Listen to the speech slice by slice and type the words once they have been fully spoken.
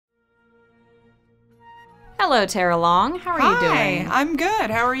Hello, Tara Long. How are you doing? Hi, I'm good.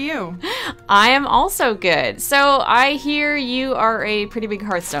 How are you? I am also good. So I hear you are a pretty big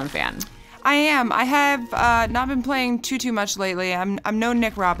Hearthstone fan. I am. I have not been playing too much lately. I'm no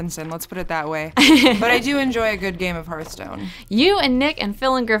Nick Robinson, let's put it that way. But I do enjoy a good game of Hearthstone. You and Nick and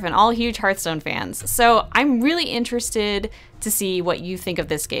Phil and Griffin, all huge Hearthstone fans. So I'm really interested to see what you think of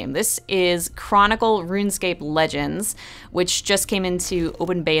this game. This is Chronicle RuneScape Legends, which just came into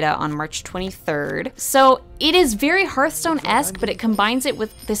open beta on March 23rd. So it is very Hearthstone-esque, but it combines it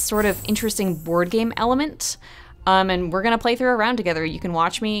with this sort of interesting board game element. And we're gonna play through a round together. You can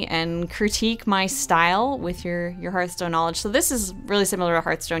watch me and critique my style with your Hearthstone knowledge. So this is really similar to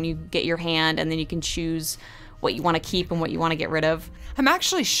Hearthstone. You get your hand and then you can choose what you want to keep and what you want to get rid of. I'm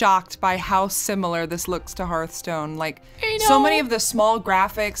actually shocked by how similar this looks to Hearthstone. Like, so many of the small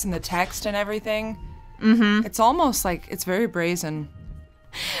graphics and the text and everything. Mm-hmm. It's almost like it's very brazen.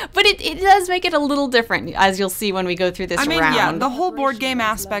 But it does make it a little different, as you'll see when we go through this round. Yeah, the whole board game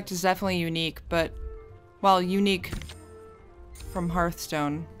aspect is definitely unique, but, well, unique from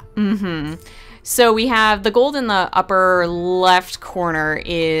Hearthstone. Mm-hmm. So we have the gold in the upper left corner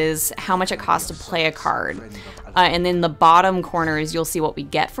is how much it costs to play a card. And then the bottom corner is you'll see what we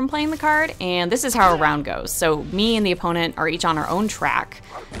get from playing the card. And this is how a round goes. So me and the opponent are each on our own track.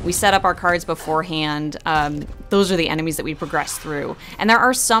 We set up our cards beforehand. Those are the enemies that we progress through. And there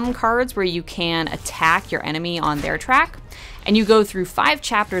are some cards where you can attack your enemy on their track. And you go through 5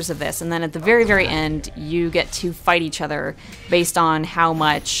 chapters of this, and then at the very end, you get to fight each other based on how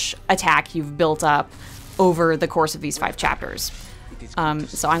much attack you've built up over the course of these 5 chapters.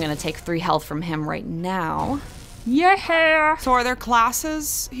 So I'm going to take 3 health from him right now. Yeah! So are there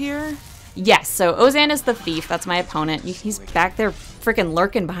classes here? Yes, so Ozan is the thief. That's my opponent. He's back there freaking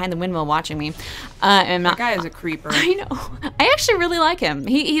lurking behind the windmill watching me. That guy is a creeper. I know. I actually really like him.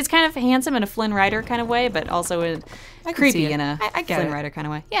 He's kind of handsome in a Flynn Rider kind of way, but also creepy in a Flynn Rider kind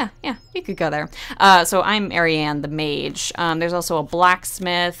of way. Yeah, you could go there. So I'm Ariane, the mage. There's also a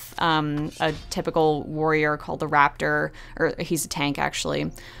blacksmith, a typical warrior called the Raptor, or he's a tank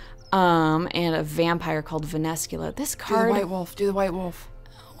actually, and a vampire called Venescula. This card. Do the White Wolf. Do the White Wolf.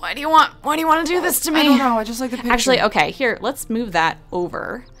 Why do you want to do this to me? I don't know. I just like the picture. Actually, okay, here, let's move that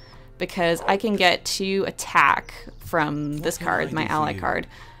over because I can get to attack from this card, my ally card.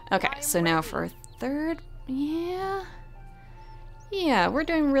 Okay, so now for a third, yeah, we're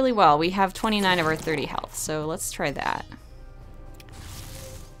doing really well. We have 29 of our 30 health, so let's try that.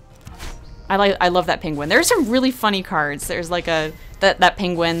 I love that penguin. There's some really funny cards. There's like that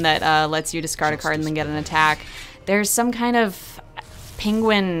penguin that lets you discard a card and then get an attack. There's some kind of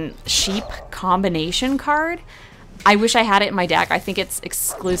penguin sheep combination card. I wish I had it in my deck. I think it's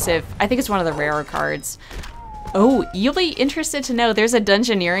exclusive. I think it's one of the rarer cards. Oh, you'll be interested to know there's a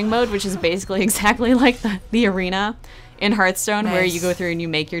dungeoneering mode, which is basically exactly like the arena in Hearthstone, where you go through and you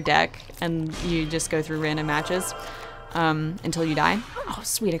make your deck and you just go through random matches until you die. Oh,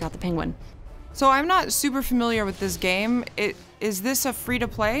 sweet, I got the penguin. So I'm not super familiar with this game. Is this a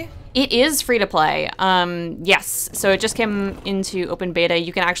free-to-play? It is free to play. Yes, so it just came into open beta.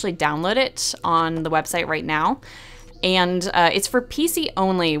 You can actually download it on the website right now. And it's for PC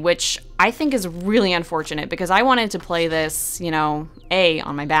only, which I think is really unfortunate because I wanted to play this, you know, A,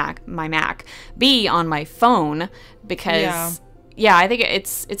 on my Mac, B, on my phone, because, yeah I think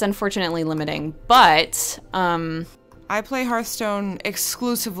it's unfortunately limiting. But, I play Hearthstone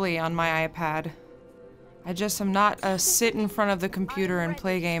exclusively on my iPad. I just am not a sit in front of the computer and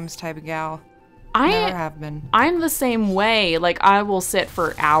play games type of gal. Never have been. I'm the same way. Like, I will sit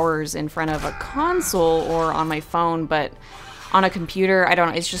for hours in front of a console or on my phone, but on a computer, I don't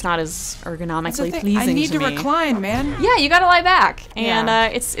know. It's just not as ergonomically pleasing to me. I need to recline, man. Yeah, you gotta lie back,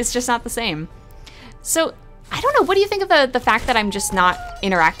 and it's just not the same. So I don't know. What do you think of the fact that I'm just not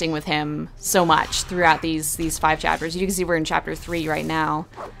interacting with him so much throughout these 5 chapters? You can see we're in chapter 3 right now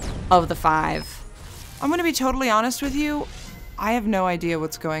of the 5. I'm gonna be totally honest with you. I have no idea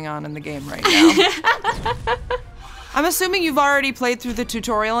what's going on in the game right now. I'm assuming you've already played through the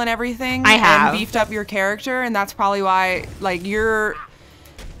tutorial and everything. I have. And beefed up your character, and that's probably why, like, you're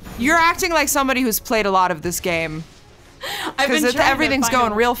acting like somebody who's played a lot of this game. Because everything's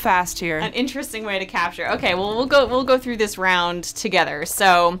going real fast here. An interesting way to capture. Okay, well we'll go through this round together.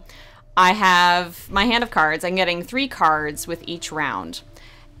 So I have my hand of cards. I'm getting 3 cards with each round.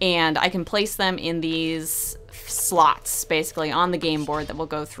 And I can place them in these slots, basically, on the game board that we'll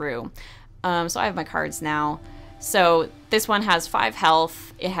go through. So I have my cards now. So this one has 5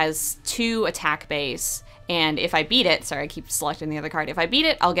 health, it has 2 attack base, and if I beat it, sorry, I keep selecting the other card, if I beat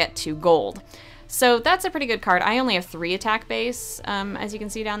it, I'll get 2 gold. So that's a pretty good card. I only have 3 attack base, as you can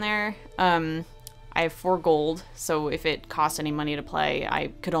see down there. I have 4 gold, so if it costs any money to play, I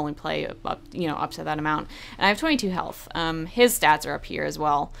could only play up, you know, up to that amount. And I have 22 health. His stats are up here as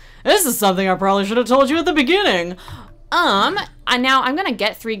well. This is something I probably should have told you at the beginning. And now I'm gonna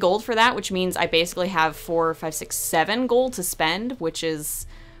get 3 gold for that, which means I basically have 4, 5, 6, 7 gold to spend, which is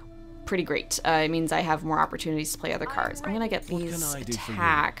pretty great. It means I have more opportunities to play other cards. I'm gonna get these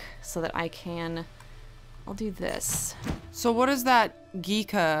attack so that I can. I'll do this. So what does that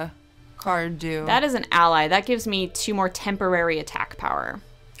Geeka card do? That is an ally. That gives me 2 more temporary attack power.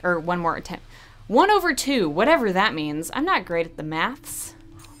 Or 1 more attack. 1/2, whatever that means. I'm not great at the maths.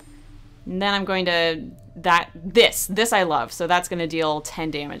 And then I'm going to... This I love. So that's going to deal 10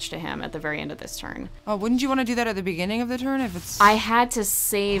 damage to him at the very end of this turn. Oh, wouldn't you want to do that at the beginning of the turn if it's... I had to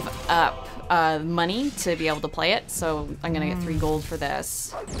save up money to be able to play it. So I'm going to get 3 gold for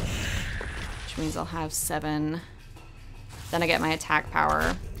this. Which means I'll have 7. Then I get my attack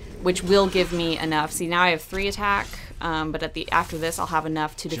power, which will give me enough. See, now I have 3 attack, but after this, I'll have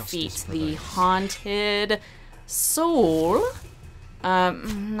enough to defeat the Haunted Soul.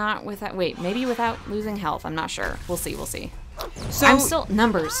 Not without, wait, maybe without losing health. I'm not sure. We'll see, we'll see. So I'm still,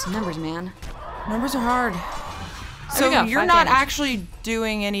 numbers, man. Numbers are hard. So you're not actually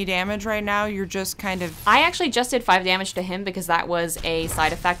doing any damage right now, you're just kind of... I actually just did 5 damage to him because that was a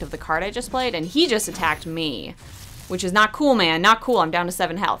side effect of the card I just played, and he just attacked me. Which is not cool, man. Not cool. I'm down to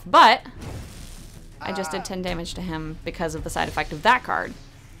 7 health. But I just did 10 damage to him because of the side effect of that card.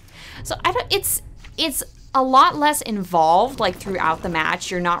 So it's a lot less involved, like, throughout the match.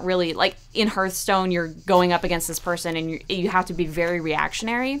 You're not really, like, in Hearthstone, you're going up against this person and you have to be very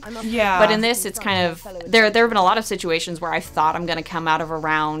reactionary. Yeah. But in this, it's kind of, there have been a lot of situations where I thought I'm going to come out of a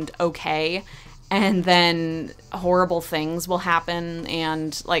round okay, and then horrible things will happen,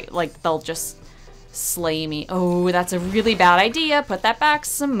 and, like they'll just slay me. Oh, that's a really bad idea. Put that back,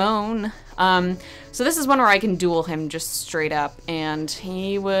 Simone. So this is one where I can duel him just straight up, and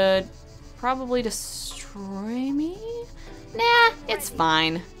he would probably destroy me? Nah, it's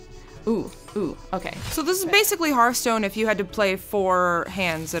fine. Ooh, okay. So this is basically Hearthstone if you had to play 4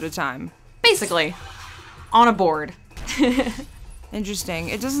 hands at a time. Basically. On a board. Interesting.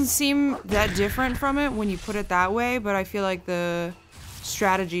 It doesn't seem that different from it when you put it that way, but I feel like the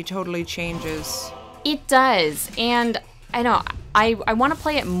strategy totally changes. It does, and I know I want to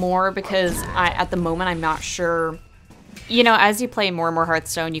play it more because at the moment I'm not sure. You know, as you play more and more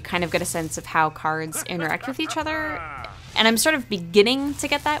Hearthstone, you kind of get a sense of how cards interact with each other, and I'm sort of beginning to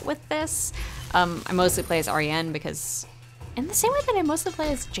get that with this. I mostly play as REN because, in the same way that I mostly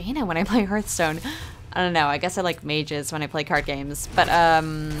play as Jaina when I play Hearthstone. I don't know, I guess I like mages when I play card games, but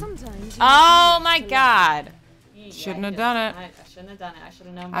oh my god! Shouldn't have done it. I shouldn't have done it. I should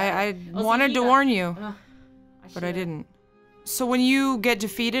have known better. I wanted to warn you, but I didn't. So when you get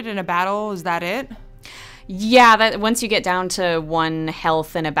defeated in a battle, is that it? Yeah, that once you get down to 1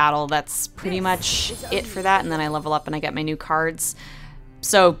 health in a battle, that's pretty much it for that, and then I level up and I get my new cards.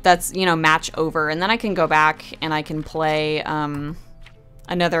 So that's, you know, match over, and then I can go back and I can play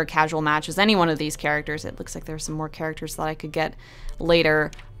another casual match as any one of these characters. It looks like there's some more characters that I could get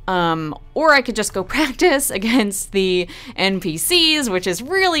later. Or I could just go practice against the NPCs, which is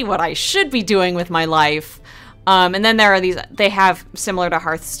really what I should be doing with my life. And then there are these, they have, similar to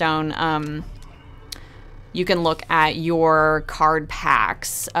Hearthstone, you can look at your card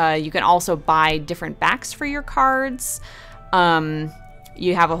packs. You can also buy different backs for your cards.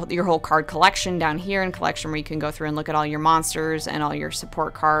 You have your whole card collection down here in collection where you can go through and look at all your monsters and all your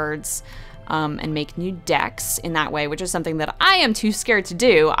support cards. And make new decks in that way, which is something that I am too scared to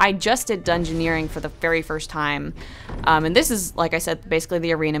do. I just did Dungeoneering for the very first time. And this is, like I said, basically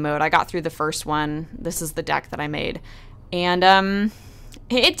the arena mode. I got through the first one. This is the deck that I made. And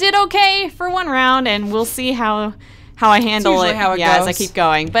it did okay for 1 round, and we'll see how I handle it, how it goes. As I keep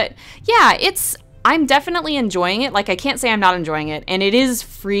going. But yeah, I'm definitely enjoying it. Like, I can't say I'm not enjoying it. And it is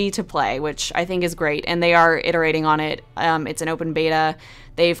free to play, which I think is great. And they are iterating on it. It's an open beta.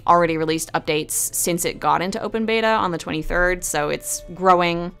 They've already released updates since it got into open beta on the 23rd, so it's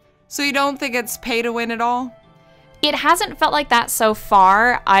growing. So you don't think it's pay to win at all? It hasn't felt like that so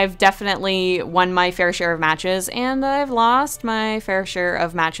far. I've definitely won my fair share of matches, and I've lost my fair share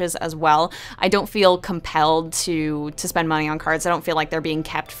of matches as well. I don't feel compelled to spend money on cards. I don't feel like they're being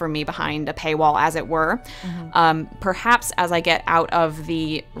kept from me behind a paywall, as it were. Mm-hmm. Perhaps as I get out of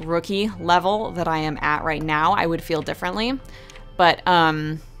the rookie level that I am at right now, I would feel differently. But,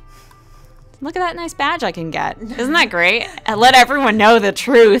 look at that nice badge I can get. Isn't that great? I let everyone know the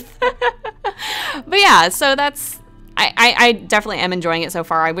truth. But yeah, so that's, I definitely am enjoying it so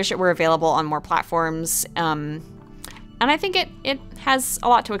far. I wish it were available on more platforms. And I think it has a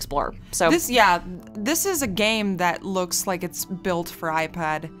lot to explore. So this is a game that looks like it's built for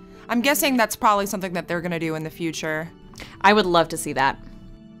iPad. I'm guessing that's probably something that they're gonna do in the future. I would love to see that.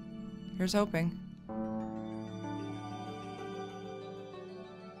 Here's hoping.